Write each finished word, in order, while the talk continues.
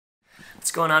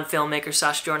What's going on, filmmaker?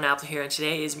 Sasha Jordan Apple here, and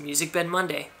today is Musicbed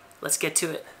Monday. Let's get to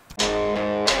it.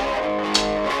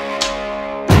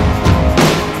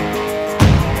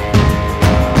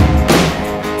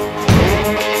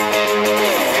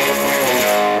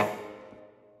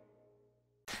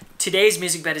 Today's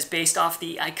Musicbed is based off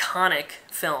the iconic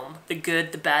film, The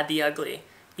Good, the Bad, the Ugly.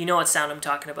 You know what sound I'm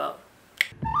talking about.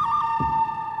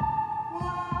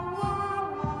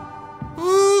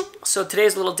 So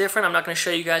today's a little different. I'm not going to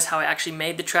show you guys how I actually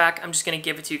made the track. I'm just going to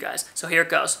give it to you guys. So here it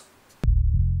goes.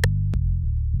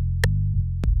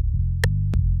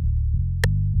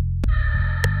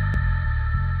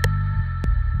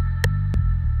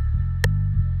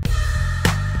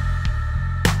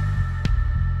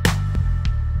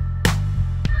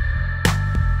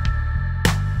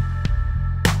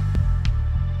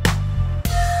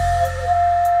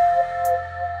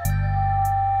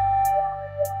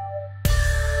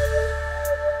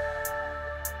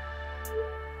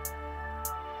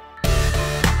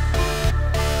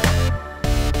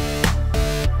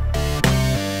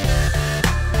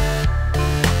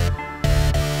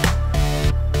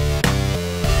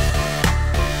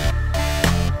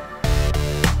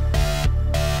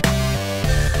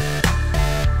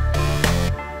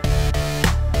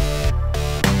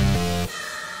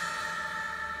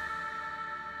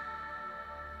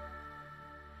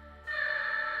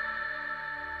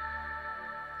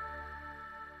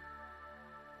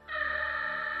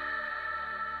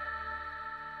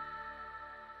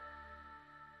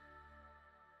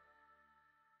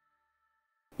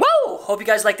 Hope you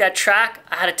guys like that track.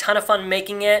 I had a ton of fun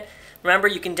making it. Remember,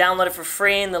 you can download it for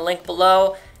free in the link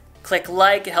below. Click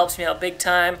like, it helps me out big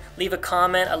time. Leave a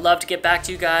comment, I'd love to get back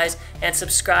to you guys. And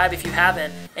subscribe if you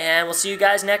haven't. And we'll see you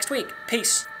guys next week.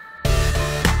 Peace.